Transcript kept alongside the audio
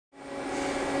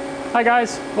Hi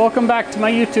guys, welcome back to my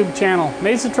YouTube channel,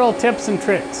 Mazak Tips and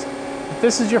Tricks. If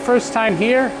this is your first time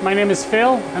here, my name is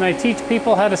Phil and I teach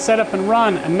people how to set up and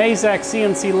run a Mazak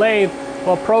CNC lathe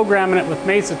while programming it with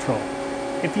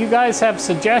Mazak. If you guys have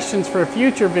suggestions for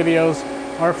future videos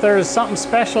or if there is something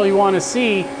special you want to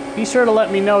see, be sure to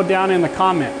let me know down in the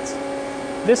comments.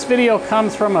 This video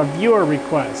comes from a viewer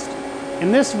request.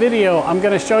 In this video, I'm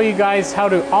going to show you guys how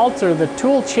to alter the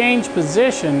tool change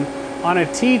position on a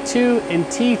T2 and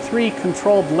T3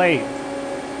 controlled lathe.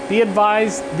 Be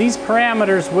advised, these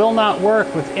parameters will not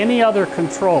work with any other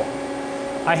control.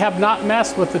 I have not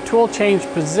messed with the tool change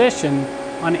position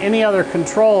on any other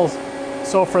controls,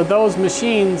 so for those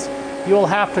machines, you will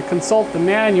have to consult the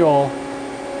manual.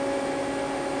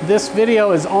 This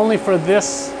video is only for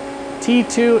this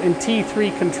T2 and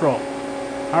T3 control.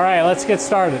 All right, let's get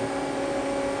started.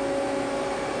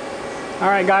 All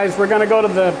right, guys, we're going to go to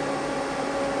the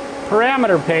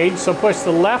parameter page, so push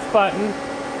the left button,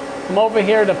 come over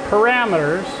here to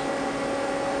parameters,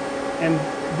 and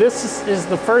this is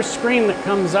the first screen that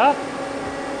comes up.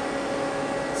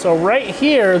 So right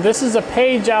here, this is a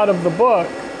page out of the book.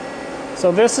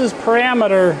 So this is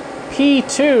parameter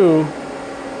P2,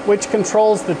 which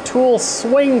controls the tool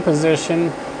swing position,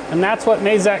 and that's what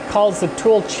Mazak calls the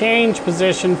tool change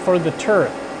position for the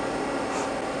turret.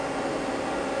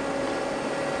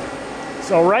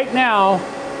 So right now,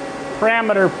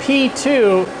 parameter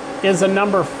P2 is a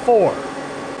number 4.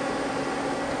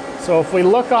 So if we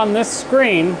look on this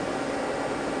screen,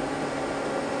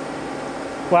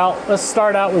 well, let's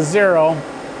start out with 0.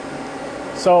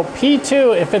 So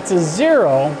P2, if it's a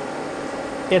 0,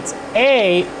 it's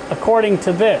A according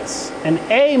to this. And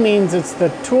A means it's the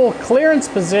tool clearance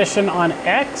position on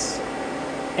X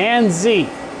and Z.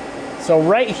 So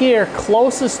right here,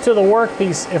 closest to the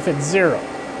workpiece if it's 0.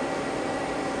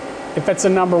 If it's a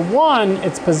number 1,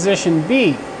 it's position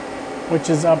B, which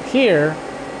is up here.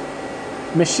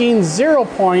 Machine 0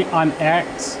 point on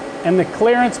X and the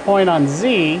clearance point on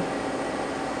Z.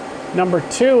 Number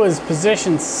 2 is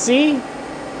position C,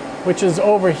 which is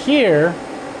over here,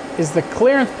 is the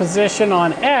clearance position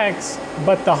on X,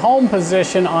 but the home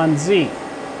position on Z.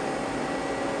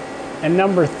 And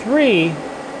number 3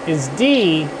 is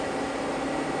D,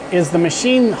 is the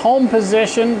machine home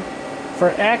position for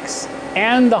X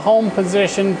and the home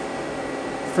position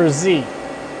for Z.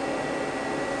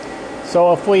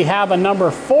 So if we have a number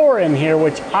 4 in here,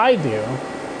 which I do,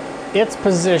 it's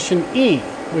position E,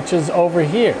 which is over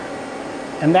here.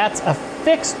 And that's a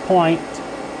fixed point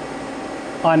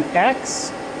on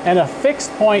X and a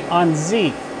fixed point on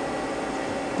Z.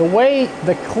 The way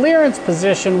the clearance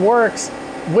position works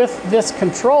with this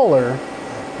controller,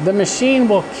 the machine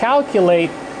will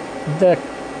calculate the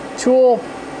tool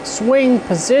swing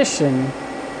position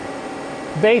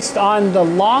based on the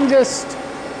longest,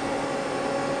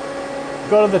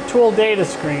 go to the tool data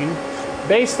screen,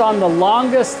 based on the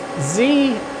longest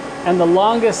Z and the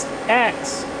longest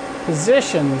X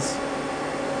positions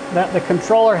that the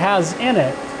controller has in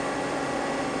it.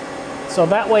 So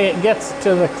that way it gets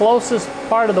to the closest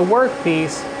part of the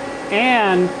workpiece,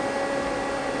 and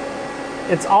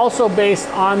it's also based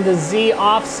on the Z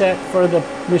offset for the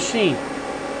machine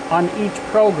on each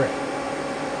program.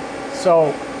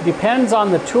 So depends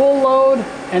on the tool load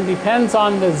and depends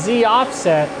on the Z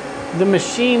offset, the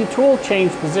machine tool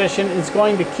change position is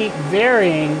going to keep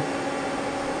varying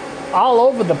all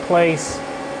over the place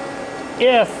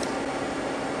if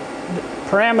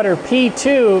parameter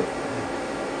P2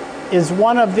 is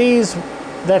one of these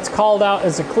that's called out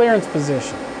as a clearance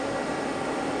position.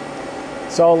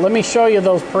 So let me show you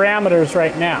those parameters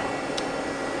right now.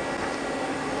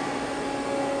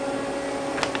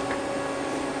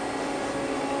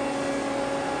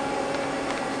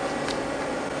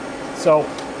 So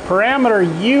parameter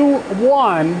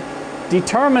U1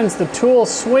 determines the tool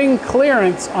swing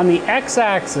clearance on the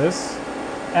x-axis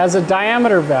as a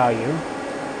diameter value.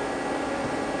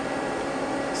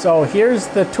 So here's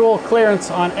the tool clearance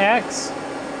on X,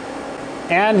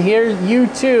 and here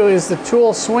U2 is the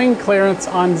tool swing clearance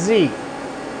on Z.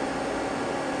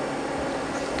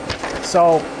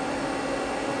 So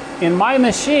in my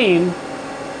machine,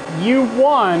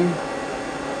 U1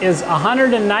 is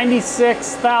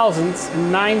 196 thousandths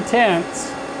and 9/10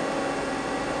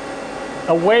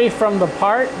 away from the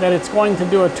part that it's going to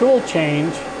do a tool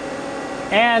change,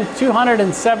 and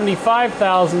 275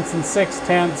 thousandths and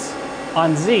 6/10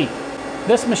 on Z.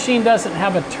 This machine doesn't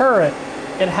have a turret,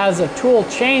 it has a tool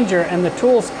changer, and the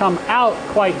tools come out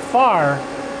quite far,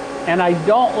 and I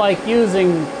don't like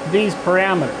using these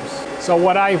parameters. So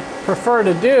what I prefer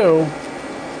to do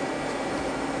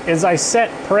is I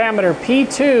set parameter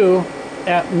P2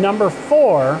 at number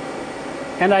 4,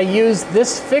 and I use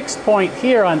this fixed point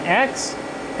here on X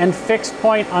and fixed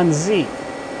point on Z.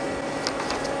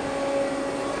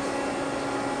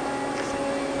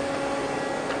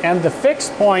 And the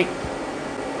fixed point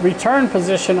return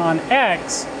position on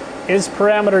X is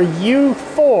parameter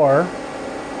U4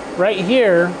 right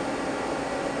here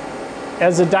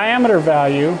as a diameter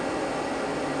value,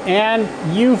 and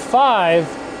U5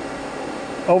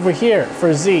 over here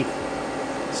for Z.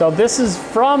 So this is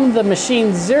from the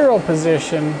machine 0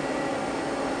 position.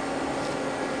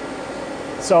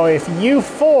 So if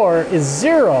U4 is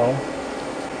 0,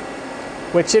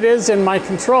 which it is in my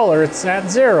controller, it's at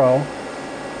 0,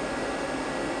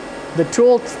 the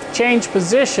tool change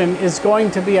position is going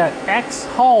to be at X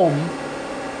home,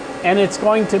 and it's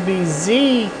going to be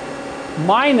Z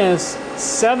minus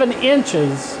 7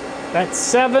 inches. That's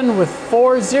 7 with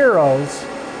 4 zeros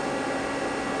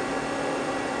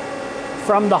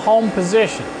from the home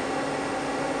position.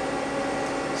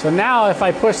 So now if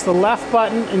I push the left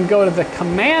button and go to the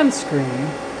command screen,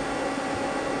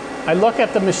 I look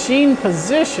at the machine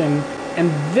position,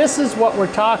 and this is what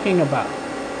we're talking about.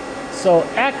 So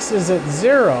X is at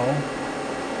 0,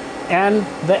 and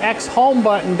the X home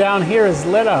button down here is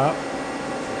lit up,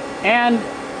 and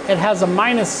it has a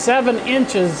minus 7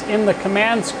 inches in the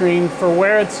command screen for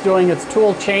where it's doing its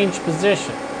tool change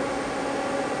position.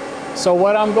 So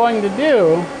what I'm going to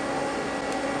do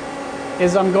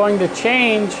is I'm going to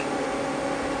change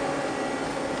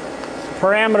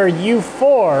parameter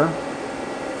U4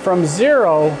 from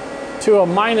 0 to a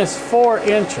minus 4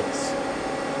 inches.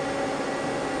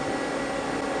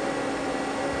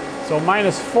 So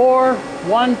minus 4,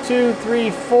 1, 2, 3,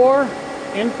 4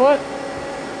 input.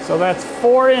 So that's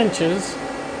 4 inches.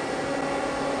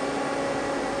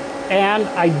 And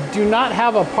I do not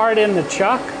have a part in the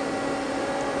chuck.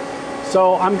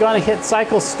 So I'm going to hit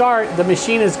cycle start. The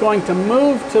machine is going to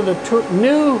move to the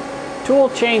new tool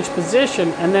change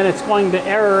position, and then it's going to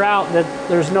error out that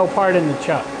there's no part in the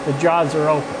chuck. The jaws are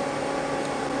open.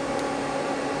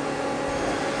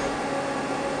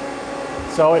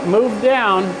 So it moved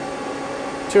down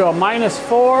to a minus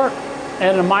 4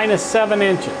 and a minus 7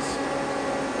 inches.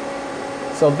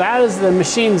 So that is the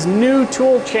machine's new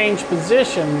tool change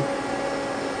position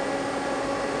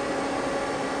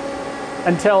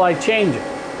until I change it.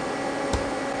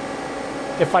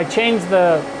 If I change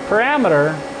the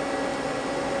parameter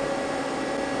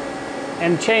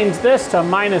and change this to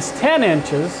minus 10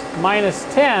 inches, minus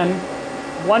 10,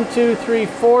 1, 2, 3,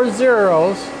 4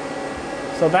 zeros,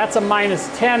 so that's a minus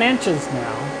 10 inches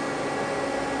now.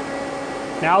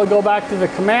 Now I'll go back to the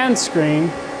command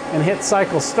screen and hit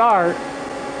cycle start.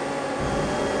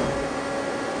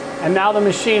 And now the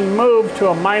machine moved to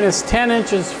a minus 10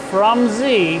 inches from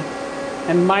Z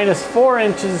and minus 4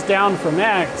 inches down from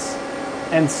X,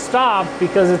 and stopped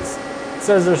because it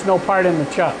says there's no part in the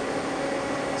chuck.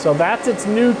 So that's its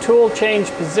new tool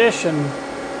change position.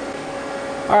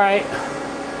 All right,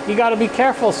 you got to be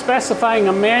careful specifying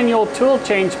a manual tool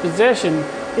change position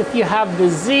if you have the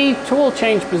Z tool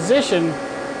change position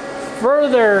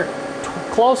further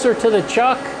closer to the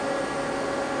chuck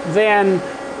than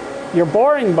your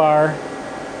boring bar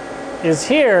is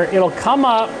here. It'll come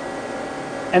up,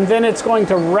 and then it's going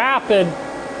to rapid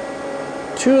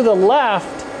to the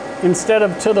left instead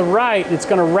of to the right. It's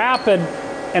going to rapid,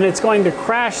 and it's going to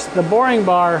crash the boring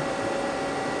bar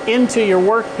into your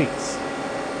workpiece.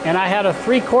 And I had a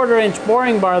 3/4 inch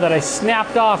boring bar that I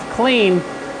snapped off clean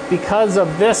because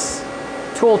of this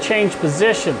tool change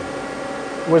position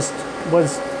was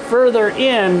further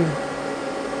in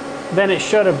than it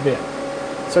should have been.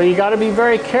 So you got to be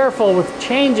very careful with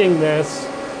changing this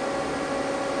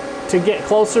to get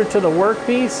closer to the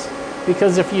workpiece,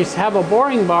 because if you have a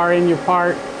boring bar in your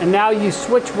part and now you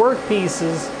switch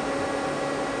workpieces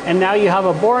and now you have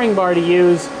a boring bar to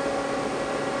use,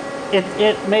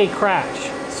 it may crash.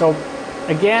 So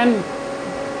again,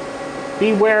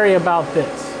 be wary about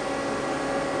this.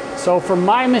 So for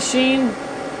my machine,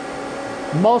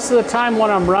 most of the time when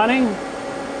I'm running,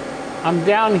 I'm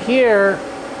down here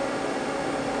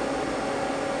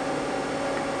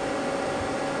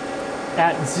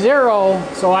at 0,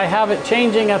 so I have it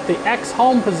changing at the X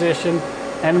home position,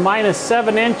 and minus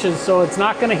 7 inches, so it's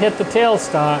not going to hit the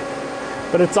tailstock,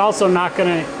 but it's also not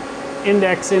going to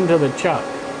index into the chuck.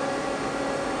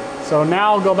 So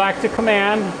now I'll go back to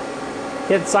command,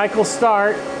 hit cycle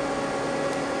start,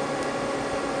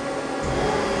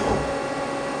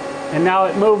 and now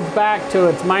it moved back to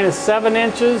its minus 7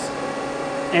 inches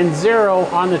and 0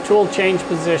 on the tool change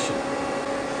position.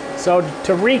 So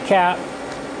to recap,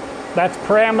 that's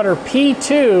parameter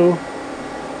P2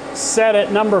 set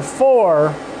at number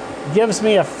 4 gives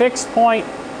me a fixed point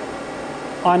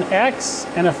on X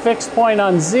and a fixed point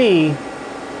on Z,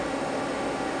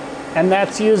 and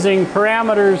that's using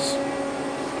parameters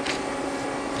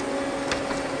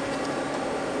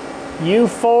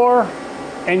U4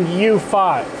 and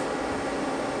U5.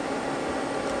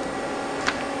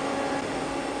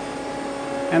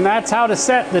 And that's how to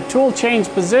set the tool change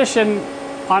position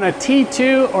on a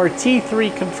T2 or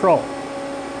T3 control.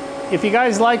 If you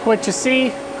guys like what you see,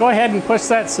 go ahead and push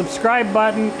that subscribe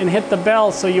button and hit the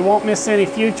bell so you won't miss any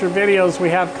future videos we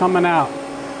have coming out.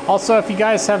 Also, if you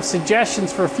guys have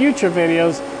suggestions for future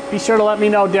videos, be sure to let me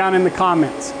know down in the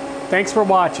comments. Thanks for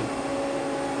watching.